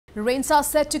Rains are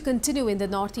set to continue in the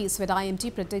northeast, with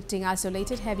IMD predicting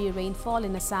isolated heavy rainfall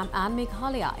in Assam and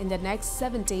Meghalaya in the next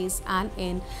 7 days and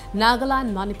in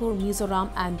Nagaland, Manipur, Mizoram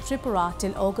and Tripura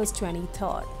till August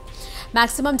 23rd.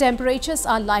 Maximum temperatures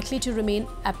are likely to remain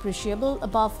appreciable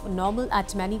above normal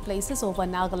at many places over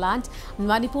Nagaland,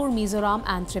 Manipur, Mizoram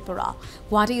and Tripura.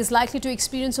 Guwahati is likely to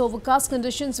experience overcast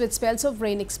conditions with spells of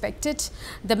rain expected.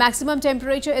 The maximum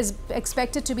temperature is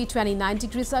expected to be 29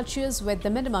 degrees Celsius, with the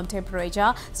minimum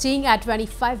temperature staying at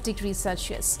 25 degrees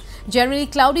Celsius. Generally,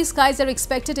 cloudy skies are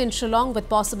expected in Shillong with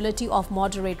possibility of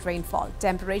moderate rainfall.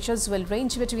 Temperatures will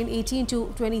range between 18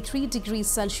 to 23 degrees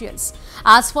Celsius.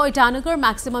 As for Itanagar,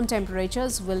 maximum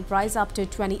temperatures will rise up to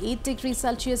 28 degrees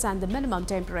Celsius and the minimum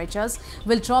temperatures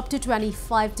will drop to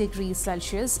 25 degrees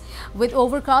Celsius, with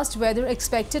overcast weather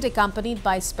expected accompanied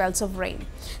by spells of rain.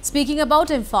 Speaking about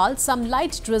Imphal, some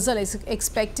light drizzle is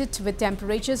expected with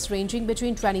temperatures ranging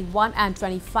between 21 and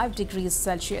 25 degrees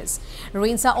Celsius.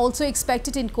 Rains are also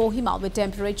expected in Kohima with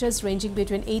temperatures ranging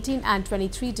between 18 and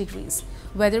 23 degrees.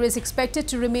 Weather is expected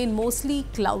to remain mostly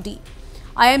cloudy.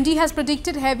 IMD has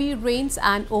predicted heavy rains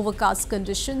and overcast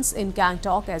conditions in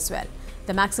Gangtok as well.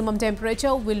 The maximum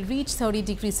temperature will reach 30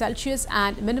 degrees Celsius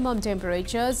and minimum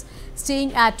temperatures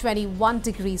staying at 21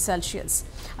 degrees Celsius.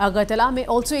 Agartala may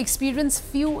also experience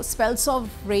few spells of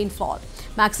rainfall.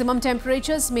 Maximum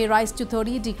temperatures may rise to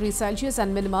 30 degrees Celsius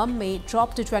and minimum may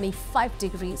drop to 25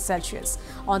 degrees Celsius.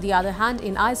 On the other hand,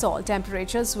 in Aizawl,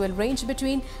 temperatures will range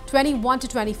between 21 to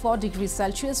 24 degrees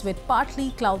Celsius with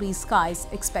partly cloudy skies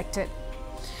expected.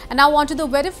 And now on to the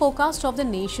weather forecast of the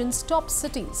nation's top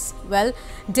cities. Well,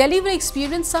 Delhi will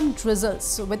experience some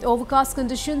drizzles with overcast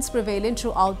conditions prevailing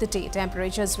throughout the day.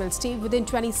 Temperatures will stay within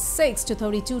 26 to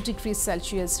 32 degrees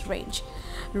Celsius range.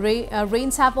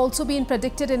 Rains have also been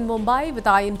predicted in Mumbai, with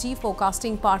IMD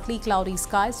forecasting partly cloudy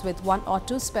skies with 1 or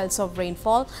 2 spells of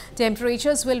rainfall.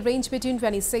 Temperatures will range between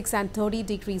 26 and 30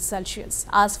 degrees Celsius.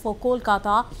 As for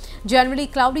Kolkata, generally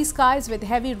cloudy skies with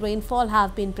heavy rainfall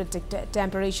have been predicted.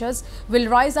 Temperatures will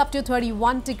rise up to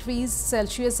 31 degrees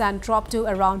Celsius and drop to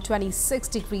around 26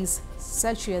 degrees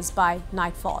Celsius by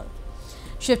nightfall.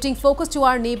 Shifting focus to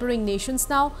our neighbouring nations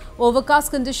now, overcast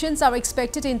conditions are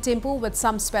expected in Thimphu with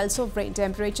some spells of rain.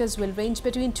 Temperatures will range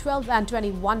between 12 and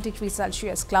 21 degrees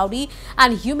Celsius. Cloudy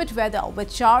and humid weather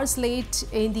with showers late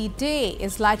in the day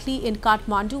is likely in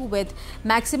Kathmandu, with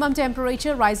maximum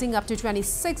temperature rising up to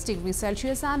 26 degrees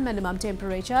Celsius and minimum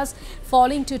temperatures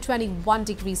falling to 21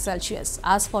 degrees Celsius.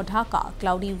 As for Dhaka,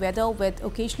 cloudy weather with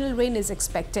occasional rain is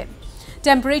expected.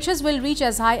 Temperatures will reach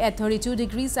as high as 32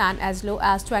 degrees and as low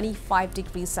as 25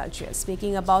 degrees Celsius.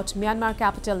 Speaking about Myanmar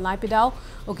capital Naypyidaw,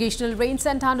 occasional rains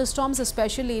and thunderstorms,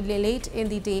 especially late in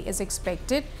the day, is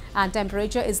expected, and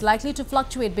temperature is likely to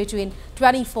fluctuate between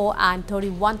 24 and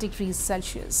 31 degrees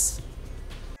Celsius.